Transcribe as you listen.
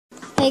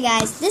Hey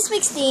guys, this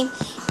week's theme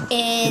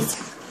is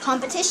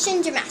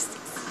competition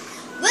gymnastics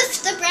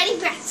with the bratty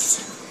brats.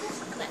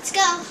 Let's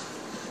go.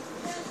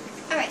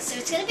 Alright, so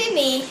it's going to be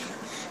me.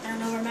 I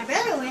don't know where my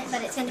brother went,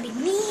 but it's going to be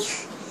me.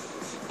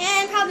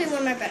 And probably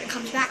when my brother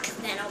comes back,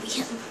 then I'll be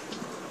him.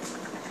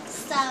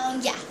 So,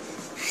 yeah.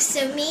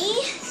 So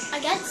me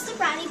against the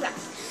bratty brat.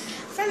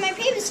 From my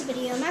previous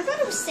video, my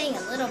brother was saying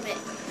a little bit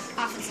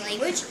off his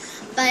language,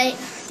 but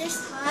this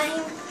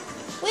time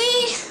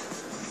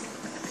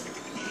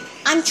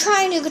I'm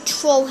trying to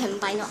control him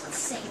by not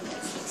saying those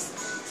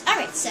things.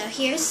 Alright, so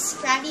here's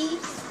Bratty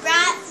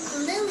Brat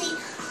Lily.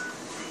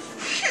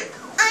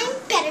 I'm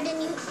better than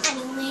you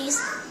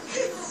anyways.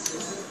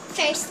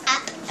 First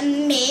up,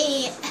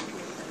 me.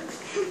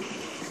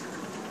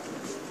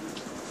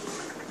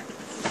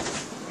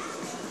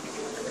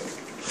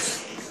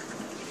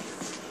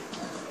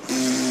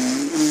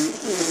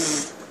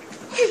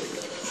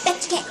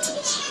 Bet you can't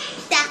teach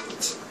that.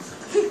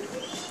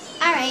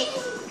 Alright,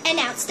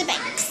 announce the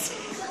banks.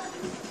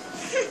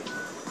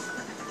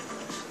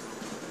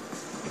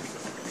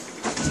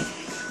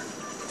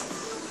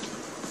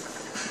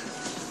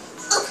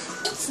 Oh,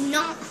 it's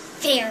not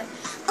fair.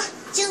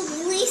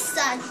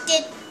 Julissa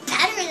did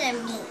better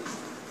than me.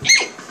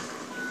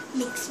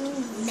 Makes me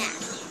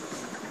mad.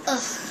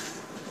 Ugh.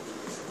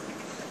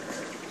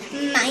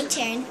 My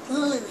turn.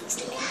 Lily's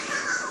turn.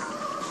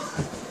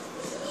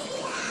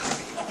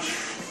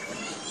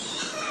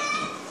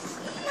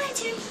 My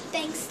turn.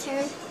 Thanks,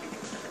 turn.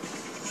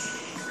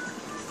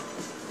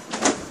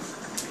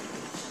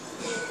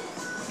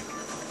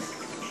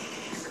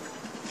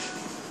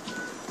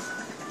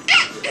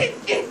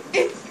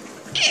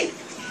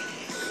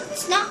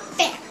 It's not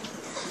fair.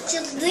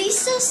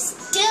 Julissa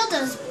still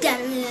does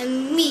better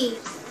than me.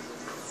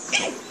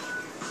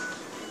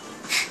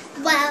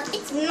 Well,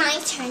 it's my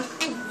turn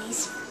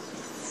anyways.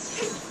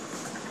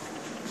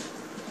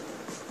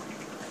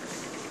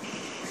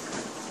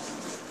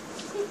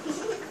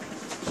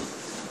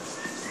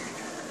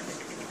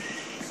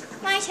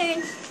 My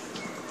turn.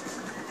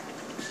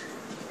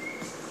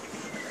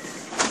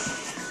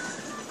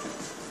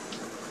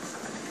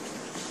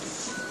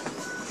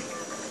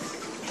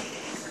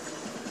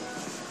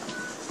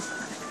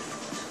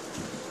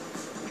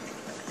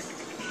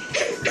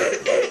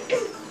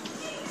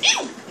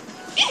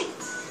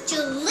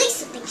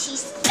 Julissa thinks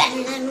she's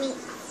better than me.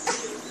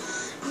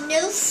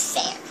 No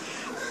fair.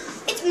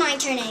 It's my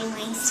turn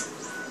anyways.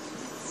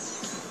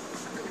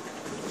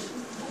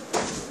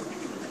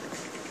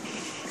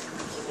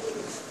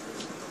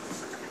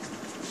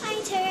 My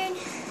turn.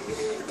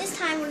 This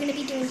time we're going to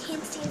be doing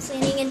handstands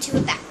landing into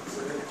a back.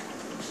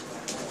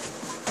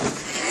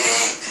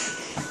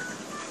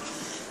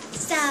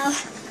 So,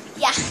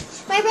 yeah.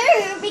 My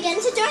brother began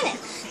to join it.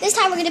 This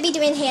time we're going to be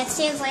doing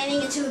handstands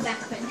landing into a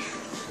backbend.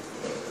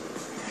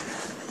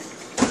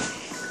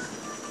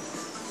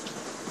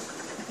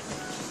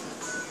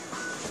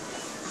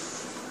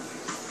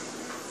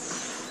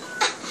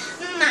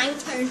 My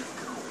turn.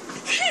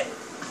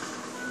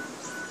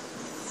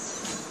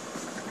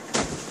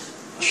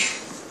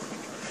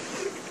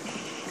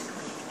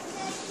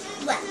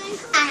 Well,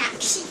 I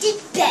actually did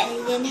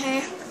better than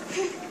her.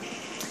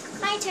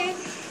 My turn.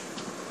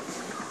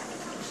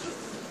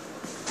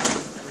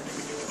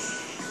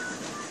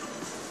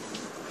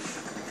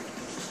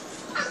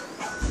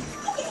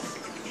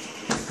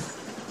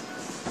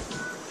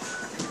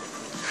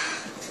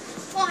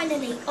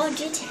 Finally, I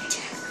did it.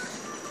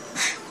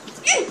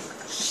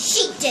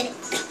 She did it.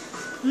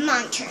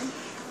 My turn.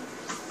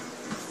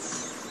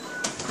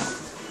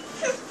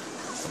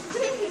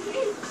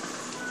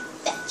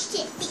 Bet you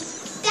can't beat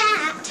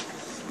that.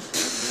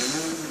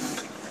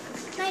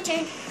 My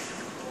turn.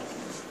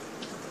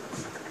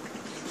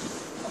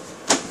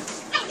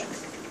 My turn.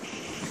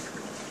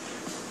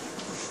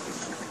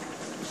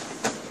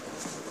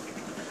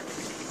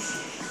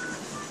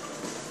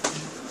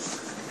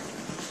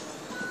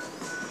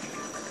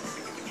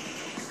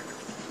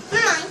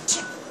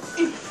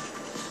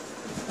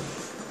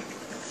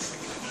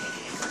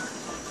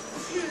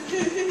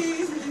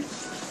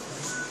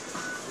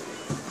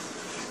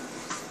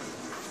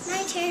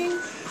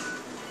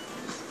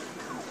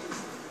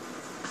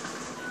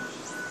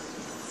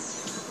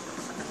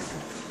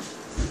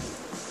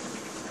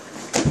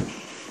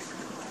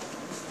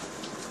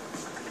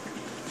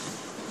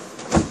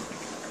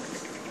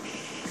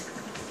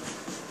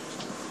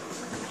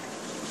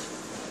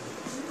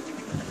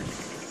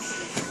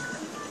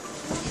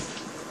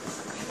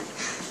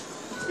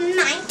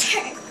 My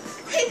turn.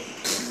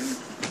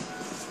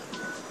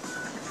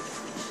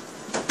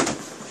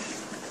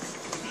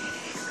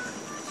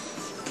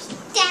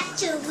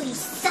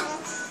 Julissa.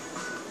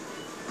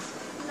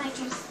 My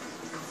turn.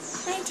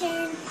 My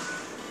turn.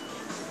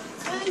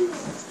 I'm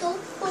so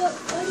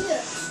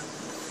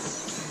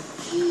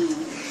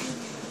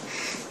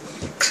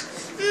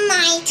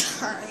My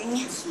turn.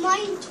 It's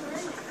my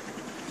turn.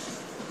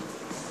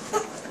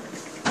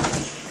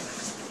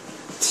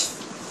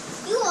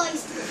 You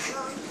always do it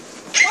wrong.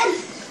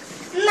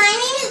 My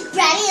name is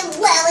Bratty and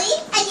Lily,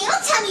 and you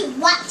don't tell me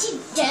what to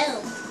do.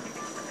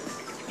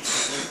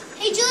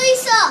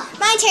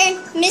 My turn.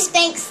 Miss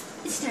Banks'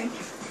 turn.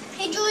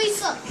 Hey,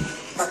 Julissa.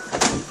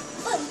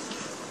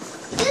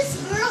 This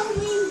girl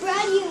named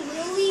Bratty and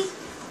Lily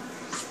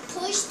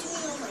pushed me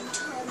on my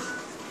tongue.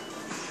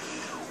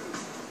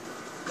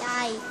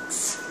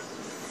 Yikes.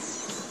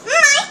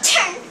 My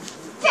turn.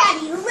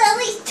 Bratty and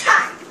Lily's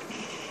turn.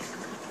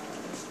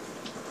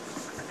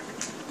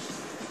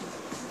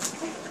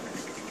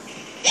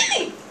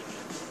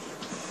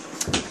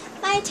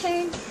 My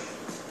turn.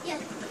 Yeah.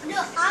 No,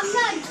 I'm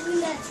not doing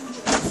that to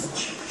you.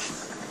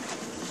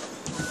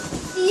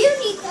 Do you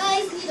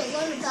guys need to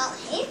learn about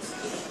hips?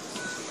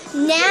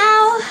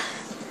 Now,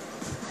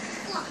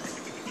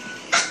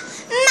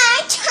 my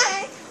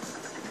turn.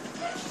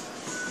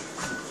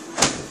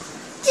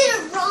 Did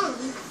it wrong.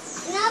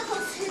 You're not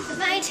supposed to hit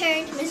my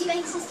turn. Missy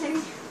Banks' turn.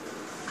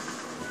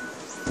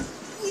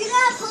 You're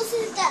not supposed to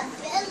hit that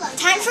bed like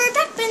time that. For a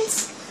back bend.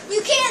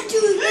 You can't do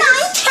this.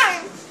 My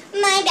turn.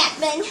 My back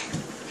bend.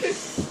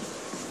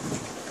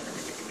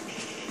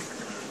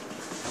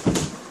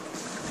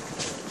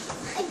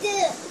 I did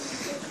it.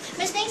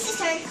 Miss Banks'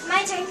 turn.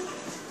 My turn.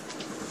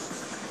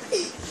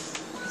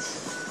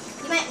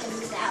 You might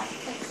lose out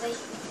quickly.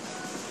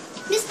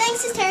 Miss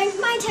Banks' turn.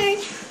 My turn.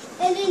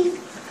 And then,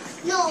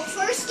 no,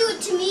 first do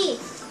it to me.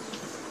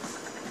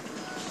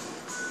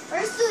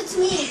 First do it to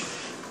me.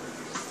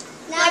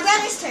 Now my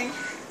brother's turn.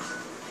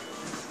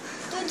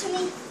 Do it to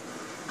me.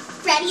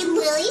 Bratty and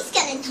Lily's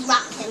gonna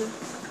drop him.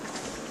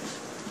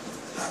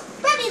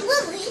 Bratty and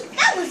Lily,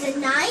 that wasn't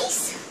nice.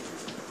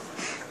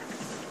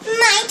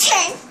 My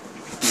turn.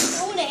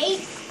 Oh,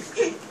 Nate.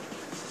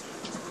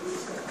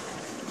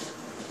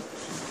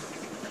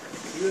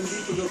 You and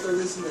people go throw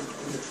this in the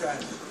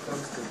trash.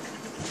 Dumpster.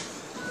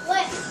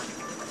 What?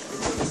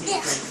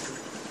 Yeah.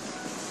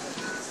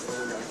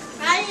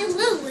 Bratty and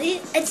Lily,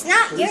 it's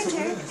not your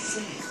turn.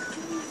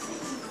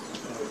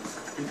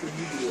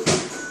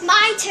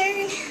 My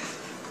turn.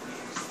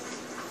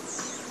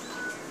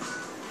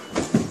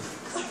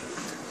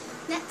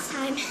 Next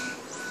time.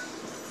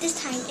 This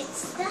time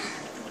it's the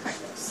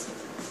Cardinals.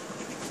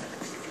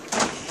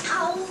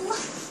 Ow.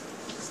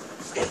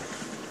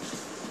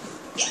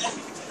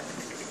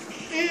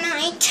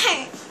 My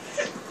turn.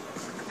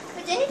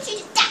 But didn't you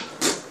do that?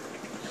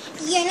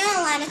 You're not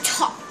allowed to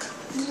talk,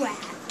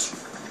 rat.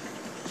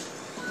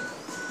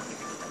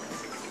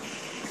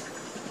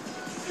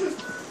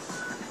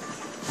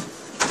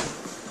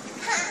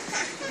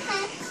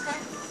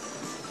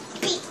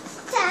 Beat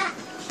that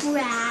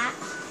rat.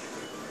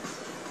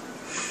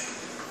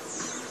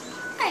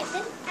 Alright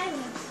then, I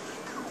will.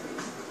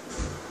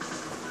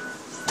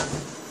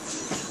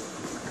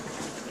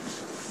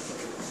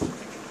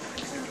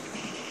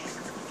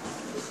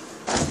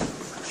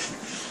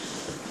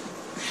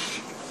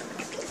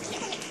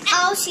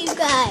 I'll see you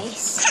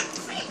guys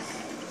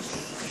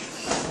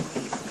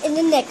in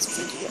the next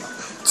video.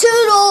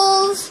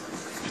 Toodles!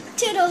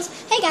 Toodles!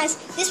 Hey guys,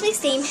 this week's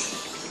theme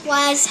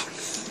was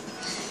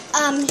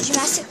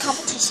gymnastic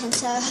competition,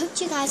 so I hope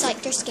you guys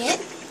liked your skit.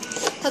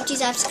 Hope you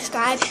guys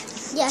subscribe.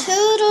 Yeah.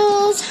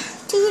 Toodles!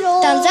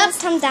 Toodles! Thumbs up,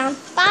 thumbs down.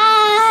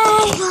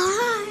 Bye!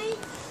 Bye!